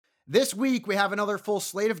This week, we have another full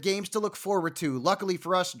slate of games to look forward to. Luckily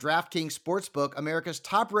for us, DraftKings Sportsbook, America's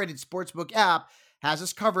top-rated sportsbook app, has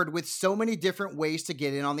us covered with so many different ways to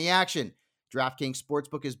get in on the action. DraftKings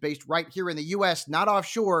Sportsbook is based right here in the U.S., not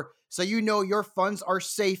offshore, so you know your funds are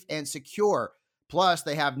safe and secure. Plus,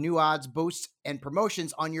 they have new odds, boosts, and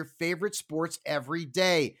promotions on your favorite sports every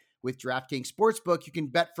day. With DraftKings Sportsbook, you can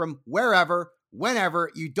bet from wherever, whenever.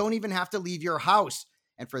 You don't even have to leave your house.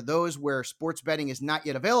 And for those where sports betting is not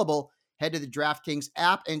yet available, head to the DraftKings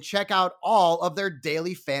app and check out all of their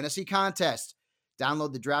daily fantasy contests.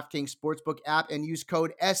 Download the DraftKings Sportsbook app and use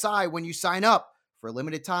code SI when you sign up. For a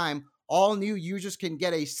limited time, all new users can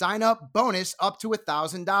get a sign-up bonus up to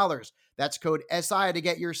 $1,000. That's code SI to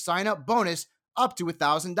get your sign-up bonus up to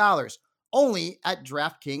 $1,000. Only at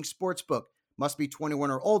DraftKings Sportsbook. Must be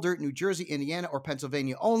 21 or older, New Jersey, Indiana, or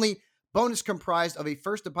Pennsylvania only. Bonus comprised of a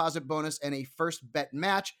first deposit bonus and a first bet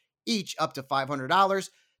match, each up to $500.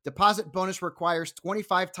 Deposit bonus requires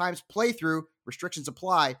 25 times playthrough. Restrictions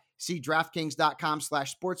apply. See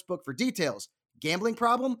DraftKings.com/sportsbook for details. Gambling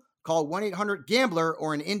problem? Call 1-800-GAMBLER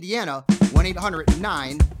or in Indiana,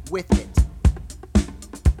 1-800-9-WITH-IT.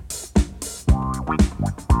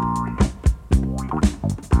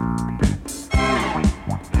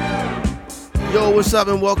 Yo, what's up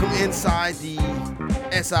and welcome inside the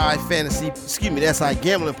the SI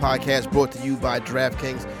Gambling Podcast, brought to you by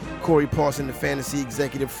DraftKings. Corey Parson, the fantasy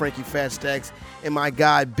executive, Frankie Fat Stacks, and my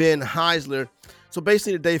guy, Ben Heisler. So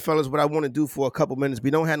basically today, fellas, what I want to do for a couple minutes,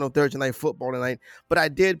 we don't have no Thursday night football tonight, but I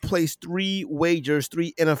did place three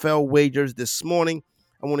NFL wagers this morning.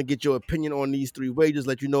 I want to get your opinion on these three wagers,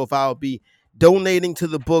 let you know if I'll be donating to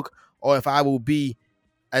the book or if I will be,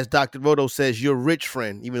 as Dr. Roto says, your rich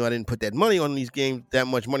friend, even though I didn't put that much money on these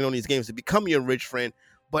games to become your rich friend.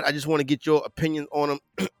 But I just want to get your opinion on them.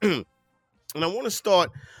 And I want to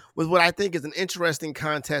start with what I think is an interesting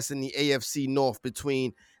contest in the AFC North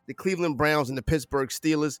between the Cleveland Browns and the Pittsburgh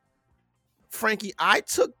Steelers. Frankie, I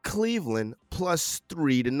took Cleveland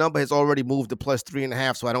 +3. The number has already moved to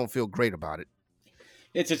 +3.5, so I don't feel great about it.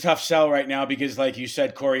 It's a tough sell right now because, like you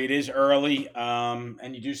said, Corey, it is early,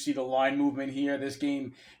 and you do see the line movement here. This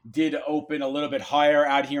game did open a little bit higher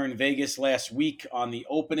out here in Vegas last week on the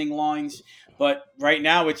opening lines, but right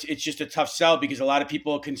now it's just a tough sell because a lot of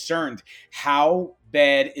people are concerned. How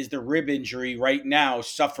bad is the rib injury right now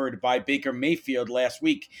suffered by Baker Mayfield last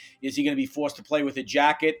week? Is he going to be forced to play with a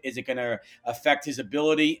jacket? Is it going to affect his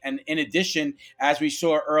ability? And in addition, as we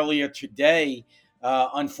saw earlier today,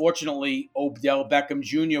 unfortunately, Odell Beckham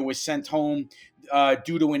Jr. was sent home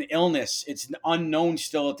due to an illness. It's unknown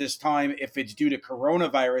still at this time if it's due to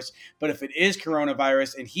coronavirus, but if it is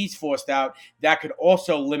coronavirus and he's forced out, that could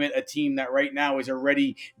also limit a team that right now is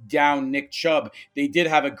already down Nick Chubb. They did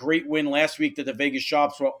have a great win last week that the Vegas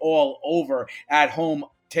Sharps were all over at home,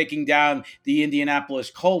 taking down the Indianapolis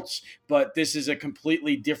Colts, but this is a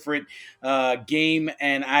completely different game,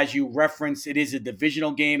 and as you referenced, it is a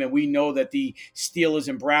divisional game, and we know that the Steelers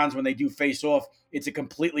and Browns, when they do face off, it's a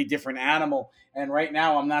completely different animal, and right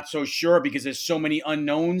now I'm not so sure because there's so many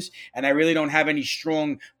unknowns, and I really don't have any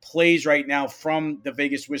strong plays right now from the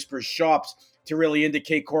Vegas Whispers Sharps to really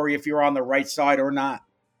indicate, Corey, if you're on the right side or not.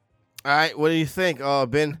 All right, what do you think,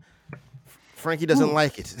 Ben? Frankie doesn't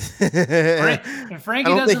like it.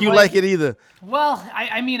 Frankie I don't think you like it either. Well,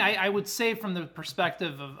 I would say from the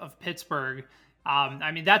perspective of Pittsburgh,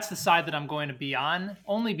 that's the side that I'm going to be on,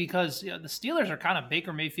 only because the Steelers are kind of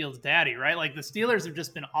Baker Mayfield's daddy, right? Like the Steelers have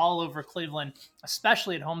just been all over Cleveland,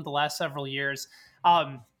 especially at home the last several years.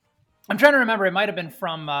 I'm trying to remember, it might have been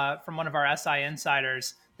from one of our SI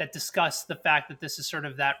insiders that discussed the fact that this is sort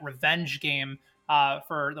of that revenge game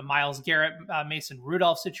for the Myles Garrett, Mason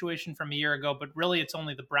Rudolph situation from a year ago, but really it's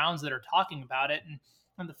only the Browns that are talking about it. And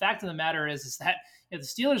the fact of the matter is that the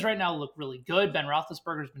Steelers right now look really good. Ben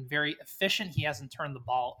Roethlisberger has been very efficient. He hasn't turned the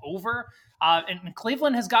ball over. And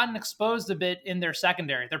Cleveland has gotten exposed a bit in their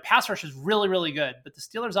secondary. Their pass rush is really, really good, but the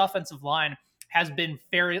Steelers' offensive line has been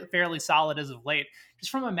fairly solid as of late.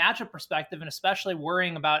 Just from a matchup perspective, and especially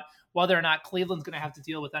worrying about whether or not Cleveland's going to have to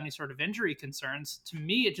deal with any sort of injury concerns, to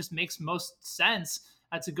me, it just makes most sense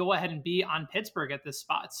to go ahead and be on Pittsburgh at this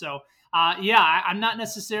spot. So, I'm not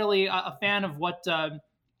necessarily a fan of what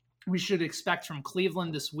we should expect from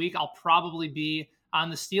Cleveland this week. I'll probably be on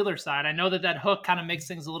the Steelers side. I know that hook kind of makes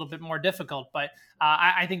things a little bit more difficult, but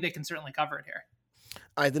I think they can certainly cover it here.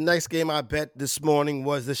 All right, the next game I bet this morning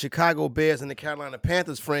was the Chicago Bears and the Carolina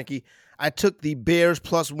Panthers, Frankie. I took the Bears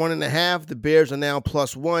 +1.5. The Bears are now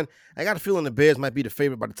 +1. I got a feeling the Bears might be the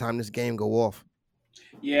favorite by the time this game go off.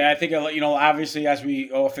 Yeah, I think, obviously, as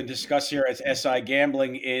we often discuss here as SI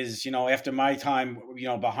gambling is, after my time,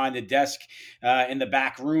 behind the desk in the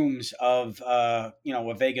back rooms of, a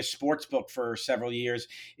Vegas sports book for several years,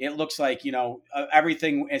 it looks like,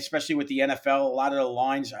 everything, especially with the NFL, a lot of the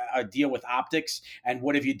lines deal with optics and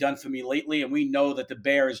what have you done for me lately? And we know that the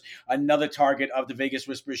Bears, another target of the Vegas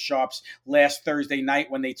Whispers Sharps last Thursday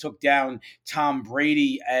night when they took down Tom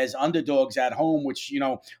Brady as underdogs at home, which,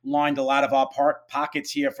 lined a lot of our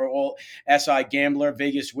pockets here for all SI Gambler,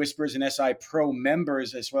 Vegas Whispers, and SI Pro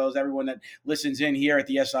members, as well as everyone that listens in here at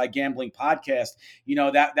the SI Gambling Podcast.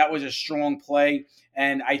 That was a strong play.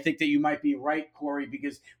 And I think that you might be right, Corey,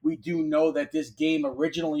 because we do know that this game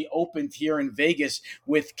originally opened here in Vegas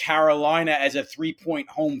with Carolina as a 3-point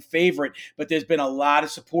home favorite. But there's been a lot of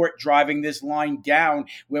support driving this line down,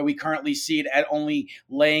 where we currently see it at only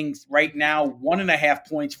laying right now 1.5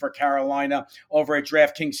 points for Carolina over at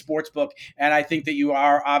DraftKings Sportsbook. And I think that you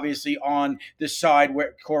are obviously on the side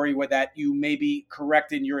where, Corey, where that you may be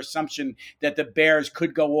correct in your assumption that the Bears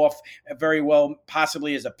could go off very well,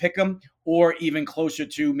 possibly as a pick'em, or even closer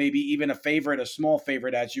to maybe even a small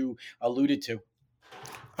favorite, as you alluded to.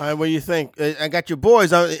 All right, what do you think? I got your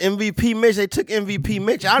boys. MVP Mitch. They took MVP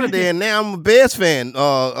Mitch out of there, and now I'm a Bears fan,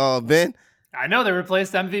 Ben. I know they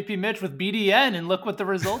replaced MVP Mitch with BDN, and look what the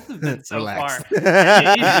results have been so far.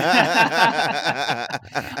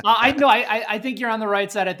 I think you're on the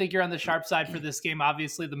right side. I think you're on the sharp side for this game.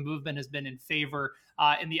 Obviously, the movement has been in favor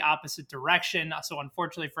in the opposite direction. So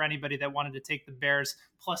unfortunately for anybody that wanted to take the Bears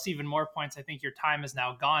plus even more points, I think your time is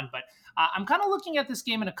now gone. But I'm kind of looking at this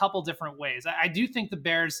game in a couple different ways. I do think the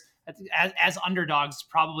Bears as underdogs is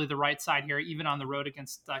probably the right side here, even on the road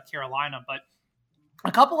against Carolina. But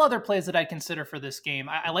a couple other plays that I consider for this game.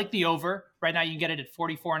 I like the over. Right now, you can get it at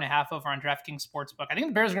 44.5 over on DraftKings Sportsbook. I think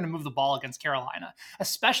the Bears are going to move the ball against Carolina,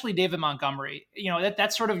 especially David Montgomery.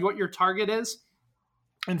 That's sort of what your target is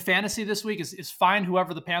in fantasy this week is find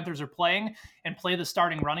whoever the Panthers are playing and play the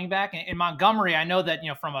starting running back. And Montgomery, I know that,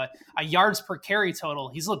 from a yards per carry total,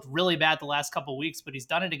 he's looked really bad the last couple of weeks, but he's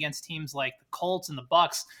done it against teams like the Colts and the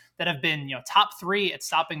Bucks that have been, top 3 at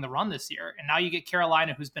stopping the run this year. And now you get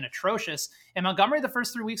Carolina, who's been atrocious. And Montgomery, the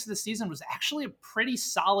first 3 weeks of the season, was actually a pretty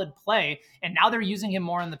solid play. And now they're using him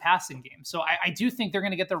more in the passing game. So I do think they're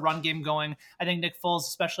going to get the run game going. I think Nick Foles,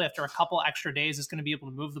 especially after a couple extra days, is going to be able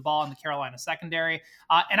to move the ball in the Carolina secondary.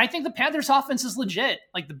 And I think the Panthers offense is legit.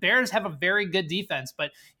 Like, the Bears have a very good defense,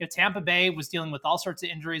 but Tampa Bay was dealing with all sorts of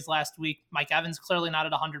injuries last week. Mike Evans clearly not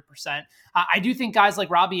at 100%. I do think guys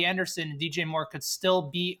like Robbie Anderson and DJ Moore could still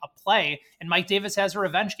be a play, and Mike Davis has a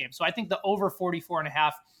revenge game. So I think the over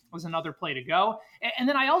 44.5 was another play to go. And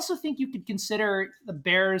then I also think you could consider the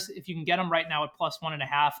Bears, if you can get them right now at plus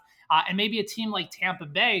 1.5, and maybe a team like Tampa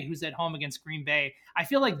Bay, who's at home against Green Bay. I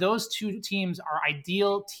feel like those two teams are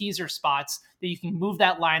ideal teaser spots that you can move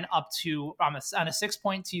that line up to on a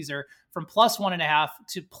 6-point teaser from plus 1.5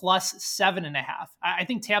 to plus 7.5. I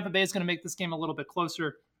think Tampa Bay is going to make this game a little bit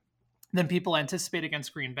closer than people anticipate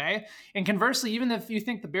against Green Bay. And conversely, even if you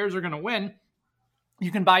think the Bears are going to win,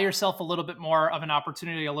 you can buy yourself a little bit more of an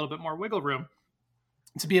opportunity, a little bit more wiggle room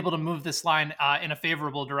to be able to move this line in a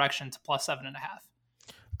favorable direction to plus 7.5.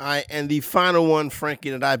 All right, and the final one, Frankie,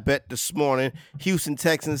 that I bet this morning, Houston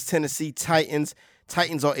Texans, Tennessee Titans.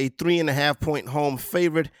 Titans are a 3.5-point home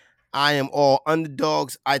favorite. I am all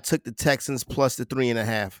underdogs. I took the Texans plus the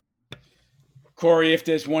 3.5. Corey, if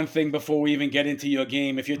there's one thing before we even get into your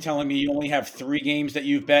game, if you're telling me you only have 3 games that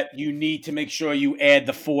you've bet, you need to make sure you add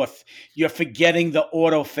the 4th. You're forgetting the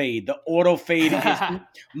auto fade. The auto fade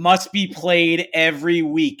must be played every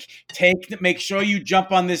week. Make sure you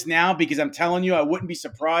jump on this now, because I'm telling you, I wouldn't be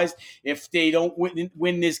surprised if they don't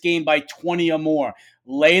win this game by 20 or more.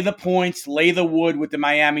 Lay the points, lay the wood with the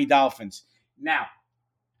Miami Dolphins. Now,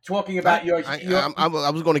 talking about I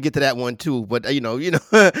was going to get to that one too, but I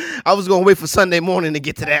was going to wait for Sunday morning to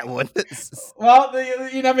get to that one. Well,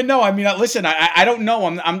 you never know. I mean, listen, I don't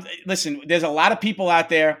know. Listen, there's a lot of people out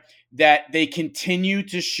there that they continue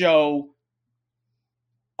to show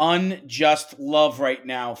unjust love right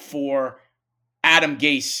now for Adam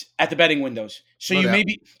Gase at the betting windows. So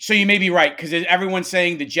you may be right, because everyone's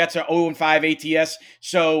saying the Jets are 0-5 ATS.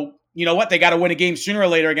 So you know what? They got to win a game sooner or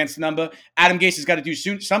later against the number. Adam Gase has got to do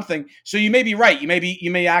something. So you may be right. You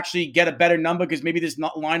may actually get a better number, because maybe this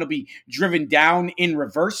line will be driven down in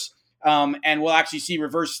reverse. And we'll actually see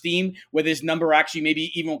reverse steam, where this number actually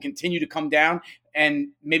maybe even will continue to come down, and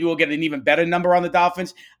maybe we'll get an even better number on the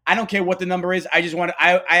Dolphins. I don't care what the number is. I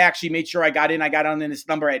actually made sure I got on in this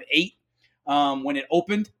number at 8 when it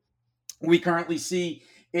opened. We currently see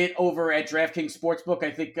it over at DraftKings Sportsbook,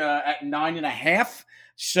 I think at 9.5.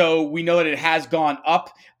 So we know that it has gone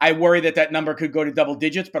up. I worry that number could go to double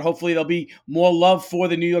digits, but hopefully there'll be more love for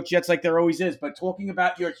the New York Jets like there always is. But talking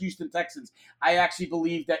about your Houston Texans, I actually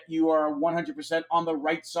believe that you are 100% on the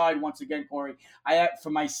right side once again, Corey.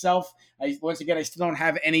 For myself, I still don't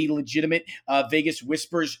have any legitimate Vegas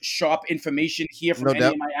Whispers sharp information here from any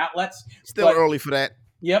of my outlets. Still early for that.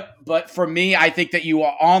 Yep, but for me, I think that you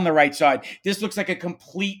are on the right side. This looks like a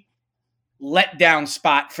complete letdown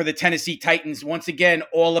spot for the Tennessee Titans. Once again,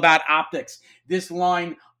 all about optics. This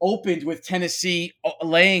line opened with Tennessee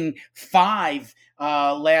laying 5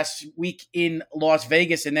 last week in Las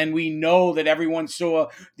Vegas, and then we know that everyone saw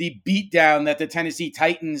the beatdown that the Tennessee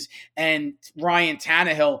Titans and Ryan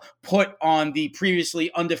Tannehill put on the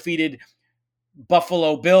previously undefeated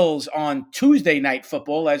Buffalo Bills on Tuesday Night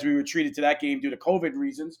Football, as we retreated to that game due to COVID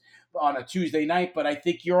reasons on a Tuesday night. But I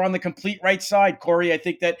think you're on the complete right side, Corey. I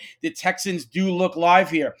think that the Texans do look live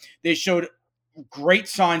here. They showed great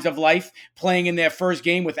signs of life playing in their first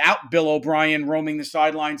game without Bill O'Brien roaming the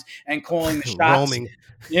sidelines and calling the shots.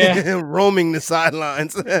 Roaming the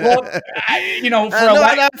sidelines. Well,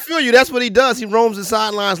 I feel you. That's what he does. He roams the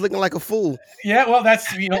sidelines looking like a fool. Yeah, well,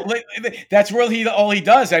 that's really all he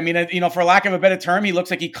does. I mean, for lack of a better term, he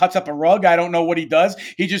looks like he cuts up a rug. I don't know what he does.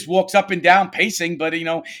 He just walks up and down pacing, but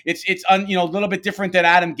it's a little bit different than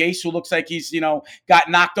Adam Gase, who looks like he's got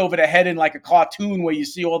knocked over the head in like a cartoon where you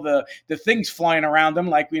see all the things flying around him,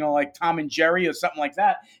 like Tom and Jerry or something like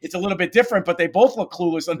that. It's a little bit different, but they both look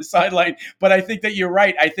clueless on the sideline. But I think that you're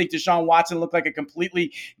right. I think Deshaun Watson looked like a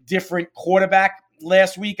completely different quarterback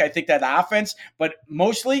last week. I think that offense, but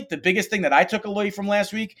mostly the biggest thing that I took away from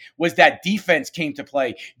last week was that defense came to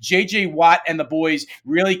play. J.J. Watt and the boys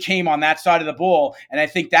really came on that side of the ball, and I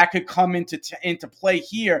think that could come into play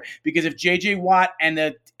here, because if J.J. Watt and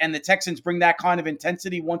the Texans bring that kind of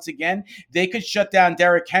intensity once again, they could shut down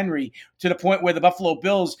Derrick Henry to the point where the Buffalo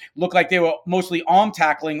Bills look like they were mostly arm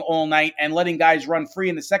tackling all night and letting guys run free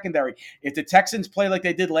in the secondary. If the Texans play like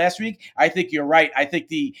they did last week, I think you're right. I think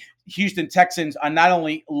the Houston Texans are not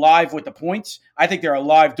only live with the points, I think they're a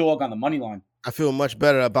live dog on the money line. I feel much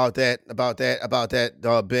better about that,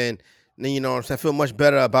 Ben. And, I feel much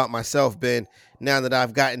better about myself, Ben, now that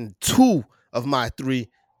I've gotten 2 of my 3.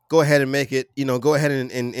 Go ahead and make it, go ahead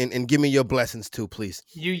and give me your blessings too, please.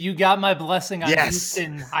 You got my blessing on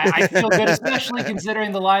Houston. I feel good, especially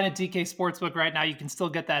considering the line at DK Sportsbook right now. You can still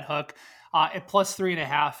get that hook at plus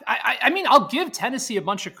 3.5. I mean, I'll give Tennessee a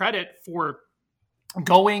bunch of credit for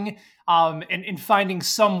going and finding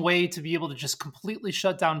some way to be able to just completely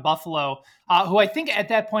shut down Buffalo, who I think at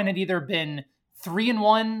that point had either been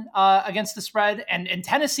 3-1 against the spread, and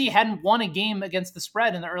Tennessee hadn't won a game against the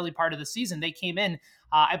spread in the early part of the season. They came in,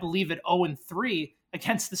 I believe, at 0-3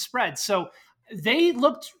 against the spread. So they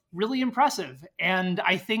looked really impressive, and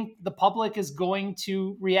I think the public is going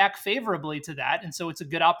to react favorably to that. And so it's a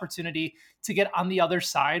good opportunity to get on the other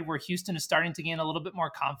side where Houston is starting to gain a little bit more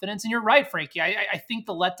confidence. And you're right, Frankie. I think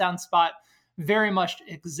the letdown spot very much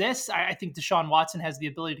exists. I think Deshaun Watson has the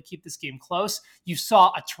ability to keep this game close. You saw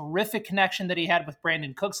a terrific connection that he had with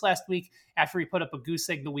Brandon Cooks last week after he put up a goose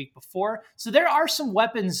egg the week before. So there are some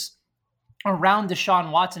weapons around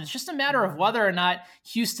Deshaun Watson. It's just a matter of whether or not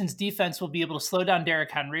Houston's defense will be able to slow down Derrick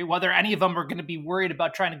Henry, whether any of them are going to be worried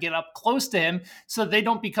about trying to get up close to him so they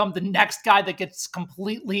don't become the next guy that gets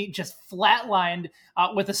completely just flatlined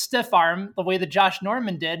with a stiff arm, the way that Josh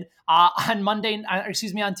Norman did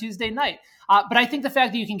on Tuesday night. But I think the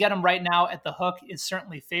fact that you can get him right now at the hook is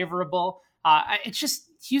certainly favorable. It's just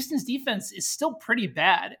Houston's defense is still pretty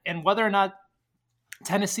bad, and whether or not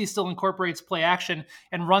Tennessee still incorporates play action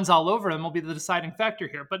and runs all over them will be the deciding factor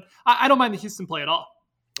here. But I don't mind the Houston play at all.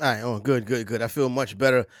 All right. Oh, good. I feel much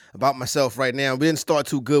better about myself right now. We didn't start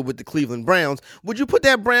too good with the Cleveland Browns. Would you put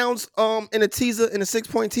that Browns in a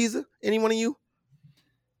 6-point teaser? Any one of you?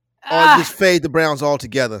 Or just fade the Browns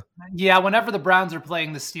altogether? Yeah, whenever the Browns are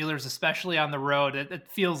playing the Steelers, especially on the road, it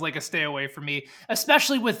feels like a stay away for me,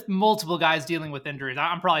 especially with multiple guys dealing with injuries.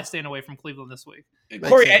 I'm probably staying away from Cleveland this week.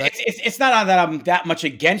 Corey, it's not that I'm that much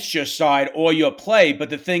against your side or your play,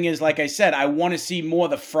 but the thing is, like I said, I want to see more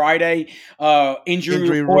the Friday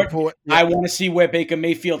injury report. Yeah. I want to see where Baker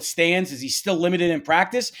Mayfield stands. Is he still limited in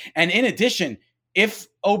practice? And in addition, if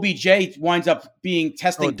OBJ winds up being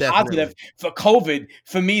testing positive for COVID,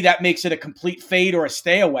 for me, that makes it a complete fade or a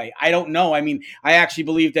stay away. I don't know. I mean, I actually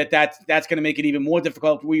believe that's going to make it even more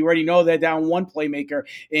difficult. We already know they're down one playmaker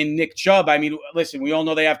in Nick Chubb. I mean, listen, we all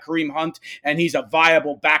know they have Kareem Hunt, and he's a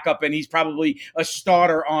viable backup, and he's probably a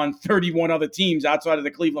starter on 31 other teams outside of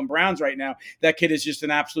the Cleveland Browns right now. That kid is just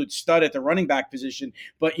an absolute stud at the running back position.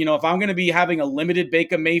 But, if I'm going to be having a limited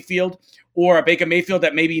Baker Mayfield, or a Baker Mayfield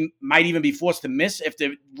that maybe might even be forced to miss if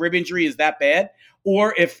the rib injury is that bad,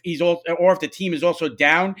 or if the team is also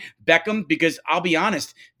down Beckham, because I'll be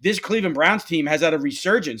honest, this Cleveland Browns team has had a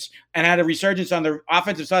resurgence on the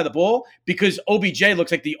offensive side of the ball because OBJ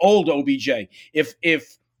looks like the old OBJ.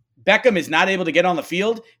 If Beckham is not able to get on the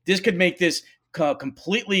field, this could make this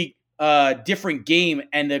completely different game,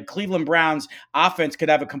 and the Cleveland Browns offense could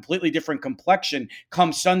have a completely different complexion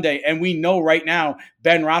come Sunday. And we know right now,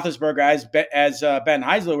 Ben Roethlisberger, as Ben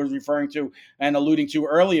Heisler was referring to and alluding to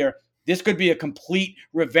earlier, this could be a complete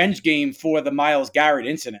revenge game for the Myles Garrett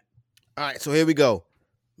incident. All right, so here we go.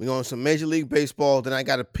 We're going some Major League Baseball. Then I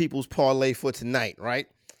got a People's Parlay for tonight, right?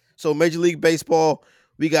 So Major League Baseball,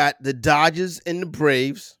 we got the Dodgers and the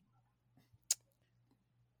Braves.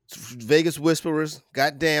 Vegas Whisperers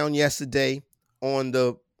got down yesterday on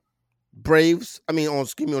the Braves. on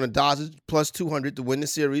the Dodgers plus 200 to win the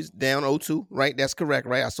series, down 0-2, right? That's correct,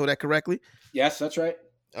 right? I saw that correctly? Yes, that's right.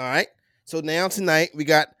 All right. So now tonight we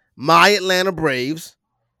got my Atlanta Braves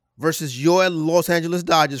versus your Los Angeles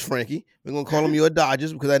Dodgers, Frankie. We're going to call them your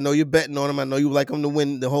Dodgers because I know you're betting on them. I know you like them to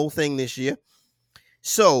win the whole thing this year.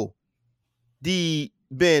 So the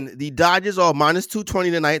Dodgers are minus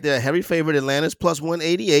 220 tonight. They're a heavy favorite. Atlanta's plus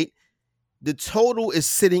 188. The total is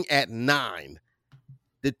sitting at 9.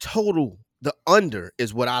 The under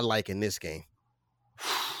is what I like in this game.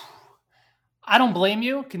 I don't blame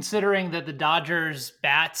you, considering that the Dodgers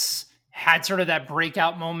bats had sort of that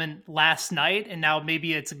breakout moment last night, and now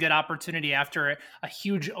maybe it's a good opportunity after a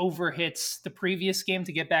huge over hits the previous game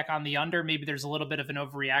to get back on the under. Maybe there's a little bit of an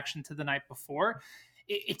overreaction to the night before.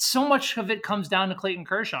 It's so much of it comes down to Clayton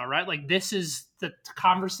Kershaw, right? Like, this is the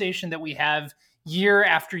conversation that we have year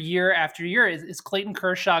after year after year. Is Clayton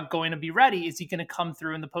Kershaw going to be ready? Is he going to come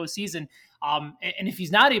through in the postseason? And if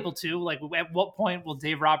he's not able to, like, at what point will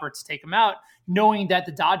Dave Roberts take him out, knowing that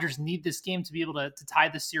the Dodgers need this game to be able to tie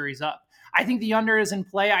the series up? I think the under is in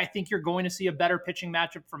play. I think you're going to see a better pitching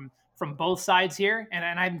matchup from both sides here,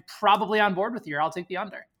 and I'm probably on board with you. I'll take the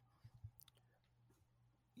under.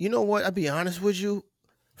 You know what? I'll be honest with you,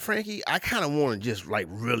 Frankie, I kind of want to just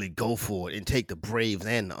really go for it and take the Braves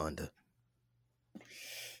and the under.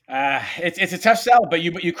 It's a tough sell, but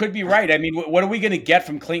you could be right. I mean, what are we going to get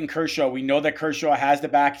from Clayton Kershaw? We know that Kershaw has the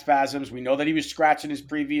back spasms. We know that he was scratching his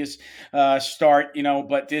previous start,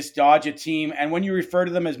 but this Dodger team, and when you refer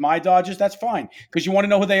to them as my Dodgers, that's fine, because you want to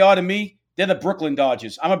know who they are to me? They're the Brooklyn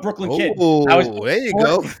Dodgers. I'm a Brooklyn kid. Oh, there you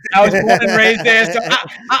go. I was born and raised there, so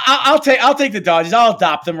I'll take the Dodgers. I'll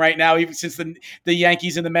adopt them right now, even since the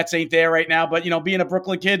Yankees and the Mets ain't there right now. But being a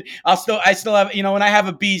Brooklyn kid, I still have when I have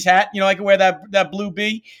a Bees hat, I can wear that blue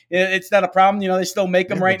bee. It's not a problem. They still make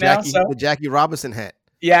them right now. So the Jackie Robinson hat.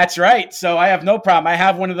 Yeah, that's right. So I have no problem. I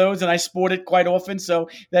have one of those, and I sport it quite often. So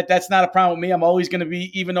that's not a problem with me. I'm always going to be,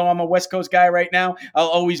 even though I'm a West Coast guy right now, I'll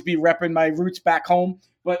always be repping my roots back home.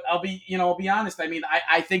 But I'll be honest. I mean,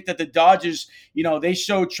 I think that the Dodgers, they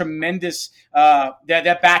showed tremendous.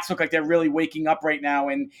 Their bats look like they're really waking up right now,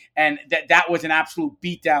 and that was an absolute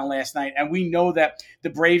beatdown last night. And we know that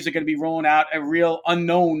the Braves are going to be rolling out a real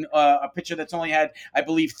unknown, a pitcher that's only had, I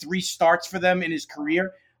believe, 3 starts for them in his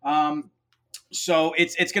career. So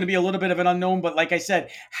it's going to be a little bit of an unknown, but like I said,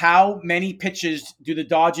 how many pitches do the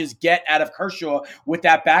Dodgers get out of Kershaw with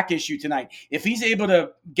that back issue tonight? If he's able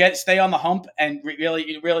to stay on the hump and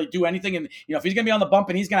really do anything, and if he's going to be on the bump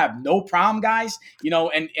and he's going to have no problem, guys,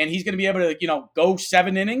 and he's going to be able to go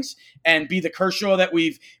 7 innings and be the Kershaw that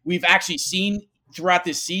we've actually seen throughout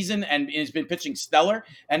this season, and has been pitching stellar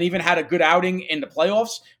and even had a good outing in the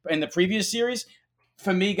playoffs in the previous series.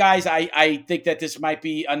 For me, guys, I think that this might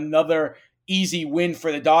be another easy win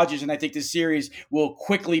for the Dodgers, and I think this series will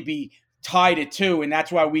quickly be tied at 2, and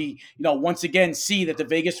that's why we, once again see that the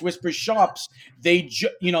Vegas Whispers sharps, they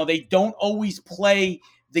don't always play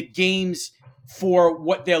the games for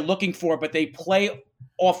what they're looking for, but they play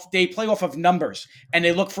off of numbers, and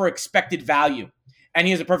they look for expected value. And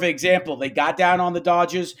here's a perfect example. They got down on the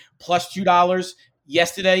Dodgers plus $2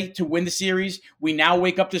 yesterday to win the series. We now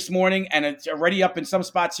wake up this morning and it's already up in some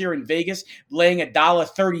spots here in Vegas, laying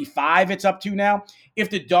 $1.35 it's up to now. If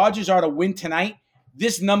the Dodgers are to win tonight,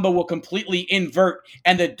 this number will completely invert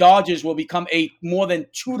and the Dodgers will become a more than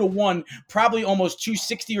 2-1, probably almost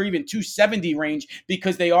 260 or even 270 range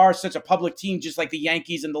because they are such a public team, just like the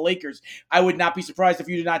Yankees and the Lakers. I would not be surprised if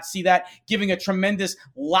you did not see that, giving a tremendous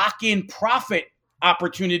lock-in profit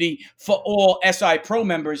opportunity for all SI Pro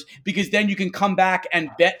members, because then you can come back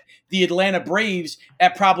and bet the Atlanta Braves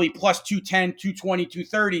at probably plus 210, 220,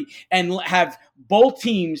 230 and have both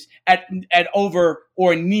teams at over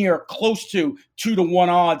or near close to 2-1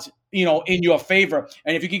 odds, in your favor.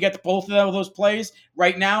 And if you can get both of those plays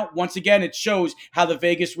right now, once again, it shows how the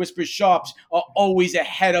Vegas Whispers shops are always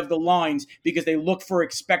ahead of the lines because they look for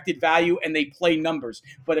expected value and they play numbers.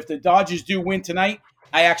 But if the Dodgers do win tonight,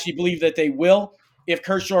 I actually believe that they will. If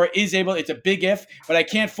Kershaw is able, it's a big if, but I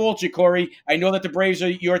can't fault you, Corey. I know that the Braves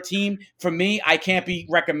are your team. For me, I can't be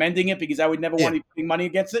recommending it because I would never want to be putting money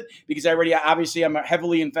against it because I'm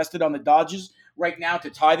heavily invested on the Dodgers right now to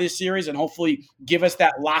tie this series and hopefully give us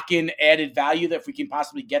that lock-in added value that if we can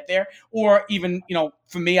possibly get there. Or even,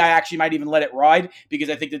 for me, I actually might even let it ride because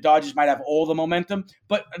I think the Dodgers might have all the momentum.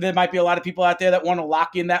 But there might be a lot of people out there that want to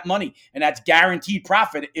lock in that money, and that's guaranteed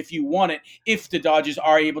profit if you want it, if the Dodgers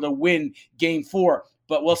are able to win Game 4.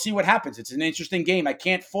 But we'll see what happens. It's an interesting game. I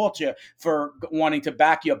can't fault you for wanting to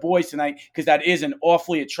back your boys tonight because that is an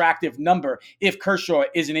awfully attractive number if Kershaw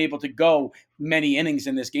isn't able to go many innings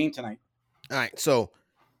in this game tonight. All right, so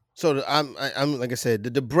I'm like I said,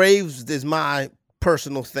 the Braves is my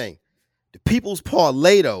personal thing. The People's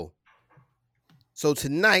Parlay, though. So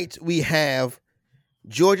tonight we have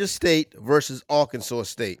Georgia State versus Arkansas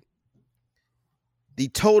State. The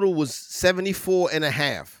total was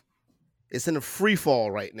 74.5. It's in a free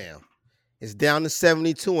fall right now. It's down to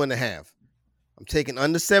 72.5. I'm taking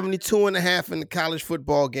under 72.5 in the college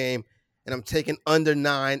football game, and I'm taking under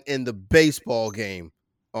 9 in the baseball game.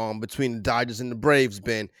 Between the Dodgers and the Braves,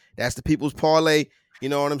 Ben. That's the People's Parlay. You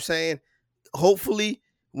know what I'm saying? Hopefully,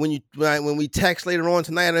 when we text later on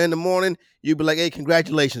tonight or in the morning, you'll be like, hey,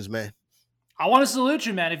 congratulations, man. I want to salute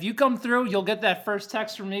you, man. If you come through, you'll get that first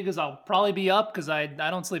text from me because I'll probably be up because I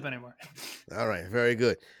don't sleep anymore. All right, very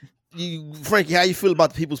good. Frankie, how you feel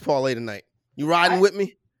about the People's Parlay tonight? You riding with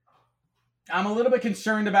me? I'm a little bit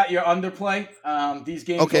concerned about your underplay. These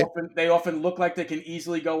games often look like they can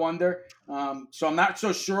easily go under. So I'm not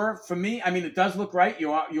so sure. For me, it does look right.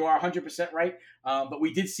 You are 100% right. But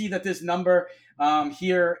we did see that this number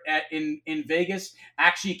here in Vegas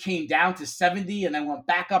actually came down to 70 and then went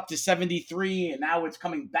back up to 73. And now it's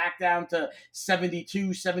coming back down to 72,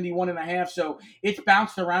 71.5. So it's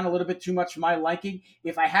bounced around a little bit too much for my liking.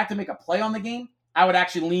 If I had to make a play on the game, I would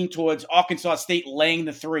actually lean towards Arkansas State laying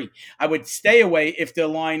the 3. I would stay away if the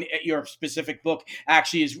line at your specific book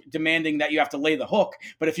actually is demanding that you have to lay the hook.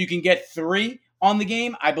 But if you can get 3 on the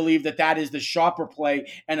game, I believe that is the sharper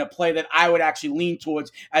play and a play that I would actually lean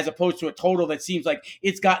towards as opposed to a total that seems like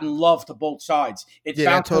it's gotten love to both sides. It's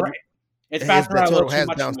bounced around. It's bounced around a little too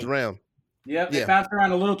much. Bounced around. Yep, it bounced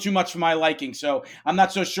around a little too much for my liking. So I'm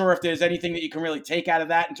not so sure if there's anything that you can really take out of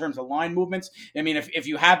that in terms of line movements. If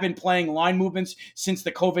you have been playing line movements since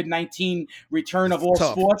the COVID-19 return of all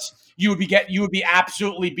sports, you would be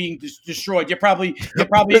absolutely being destroyed. You're probably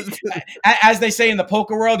as they say in the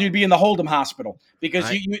poker world, you'd be in the Hold'em hospital because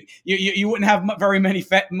right. you wouldn't have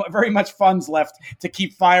very much funds left to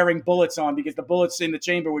keep firing bullets on because the bullets in the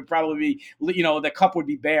chamber would probably be, the cup would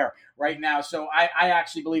be bare right now. So I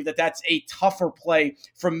actually believe that's a tougher play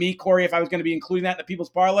from me, Corey. If I was going to be including that in the People's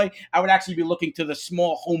Parlay, I would actually be looking to the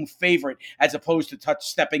small home favorite as opposed to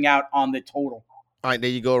stepping out on the total. All right, there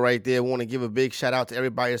you go right there. I want to give a big shout out to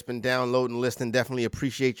everybody that's been downloading, listening. Definitely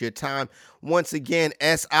appreciate your time. Once again,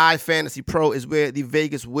 SI Fantasy Pro is where the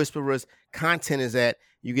Vegas Whisperers content is at.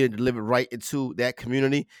 You get it delivered right into that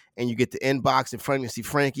community, and you get the inbox in front of you. See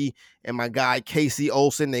Frankie and my guy, Casey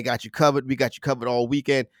Olsen. They got you covered. We got you covered all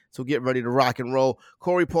weekend, so get ready to rock and roll.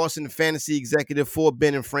 Corey Parson, the fantasy executive for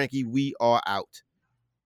Ben and Frankie. We are out.